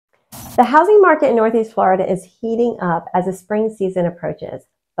The housing market in Northeast Florida is heating up as the spring season approaches,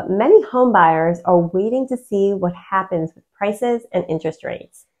 but many home buyers are waiting to see what happens with prices and interest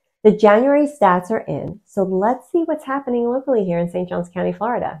rates. The January stats are in, so let's see what's happening locally here in St. Johns County,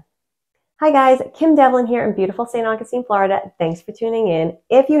 Florida. Hi guys, Kim Devlin here in beautiful St. Augustine, Florida. Thanks for tuning in.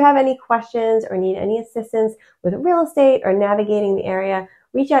 If you have any questions or need any assistance with real estate or navigating the area,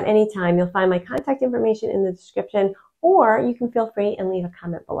 reach out anytime. You'll find my contact information in the description, or you can feel free and leave a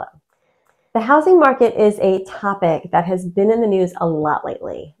comment below. The housing market is a topic that has been in the news a lot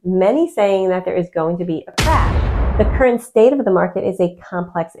lately, many saying that there is going to be a crash. The current state of the market is a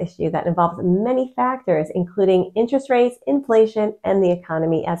complex issue that involves many factors, including interest rates, inflation, and the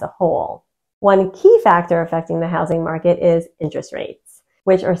economy as a whole. One key factor affecting the housing market is interest rates,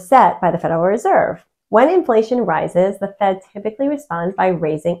 which are set by the Federal Reserve. When inflation rises, the Fed typically responds by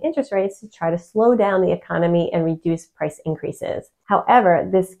raising interest rates to try to slow down the economy and reduce price increases. However,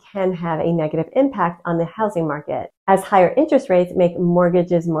 this can have a negative impact on the housing market, as higher interest rates make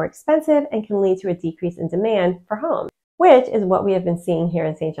mortgages more expensive and can lead to a decrease in demand for homes, which is what we have been seeing here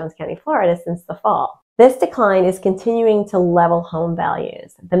in St. Johns County, Florida since the fall. This decline is continuing to level home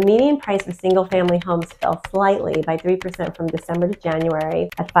values. The median price for single-family homes fell slightly by 3% from December to January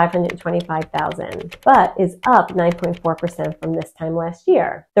at $525,000, but is up 9.4% from this time last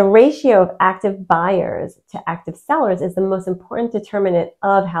year. The ratio of active buyers to active sellers is the most important determinant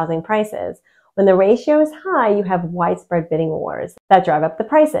of housing prices. When the ratio is high, you have widespread bidding wars that drive up the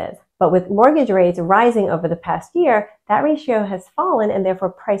prices. But with mortgage rates rising over the past year, that ratio has fallen and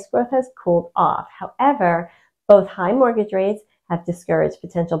therefore price growth has cooled off. However, both high mortgage rates have discouraged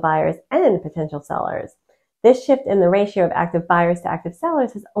potential buyers and potential sellers. This shift in the ratio of active buyers to active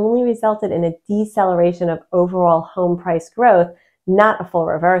sellers has only resulted in a deceleration of overall home price growth, not a full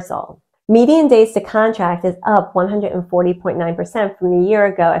reversal. Median days to contract is up 140.9% from a year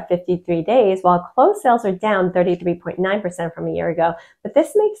ago at 53 days, while closed sales are down 33.9% from a year ago. But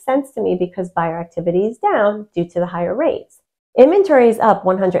this makes sense to me because buyer activity is down due to the higher rates. Inventory is up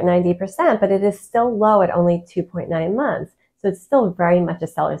 190%, but it is still low at only 2.9 months, so it's still very much a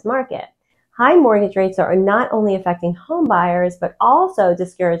seller's market. High mortgage rates are not only affecting home buyers, but also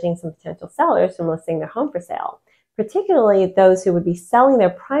discouraging some potential sellers from listing their home for sale, particularly those who would be selling their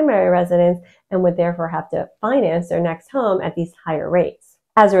primary residence and would therefore have to finance their next home at these higher rates.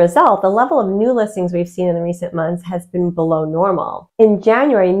 As a result, the level of new listings we've seen in the recent months has been below normal. In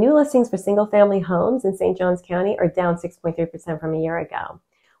January, new listings for single-family homes in St. Johns County are down 6.3% from a year ago.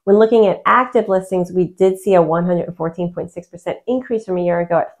 When looking at active listings, we did see a 114.6% increase from a year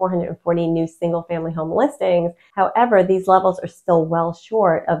ago at 440 new single-family home listings. However, these levels are still well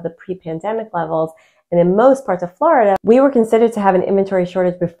short of the pre-pandemic levels. And in most parts of Florida, we were considered to have an inventory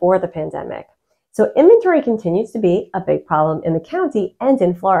shortage before the pandemic. So inventory continues to be a big problem in the county and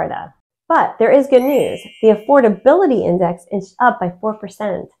in Florida. But there is good news. The affordability index inched up by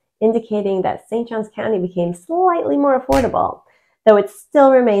 4%, indicating that St. Johns County became slightly more affordable, though it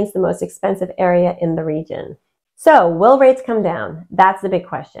still remains the most expensive area in the region. So will rates come down? That's the big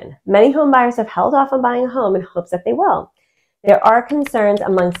question. Many home buyers have held off on buying a home in hopes that they will. There are concerns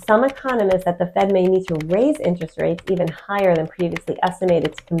among some economists that the Fed may need to raise interest rates even higher than previously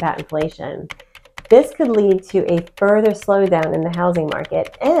estimated to combat inflation. This could lead to a further slowdown in the housing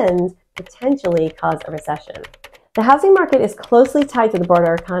market and potentially cause a recession. The housing market is closely tied to the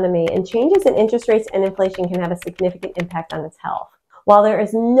broader economy, and changes in interest rates and inflation can have a significant impact on its health. While there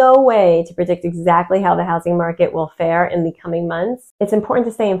is no way to predict exactly how the housing market will fare in the coming months, it's important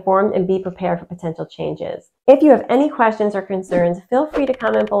to stay informed and be prepared for potential changes. If you have any questions or concerns, feel free to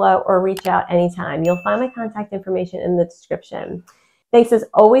comment below or reach out anytime. You'll find my contact information in the description. Thanks as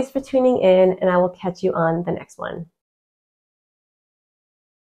always for tuning in, and I will catch you on the next one.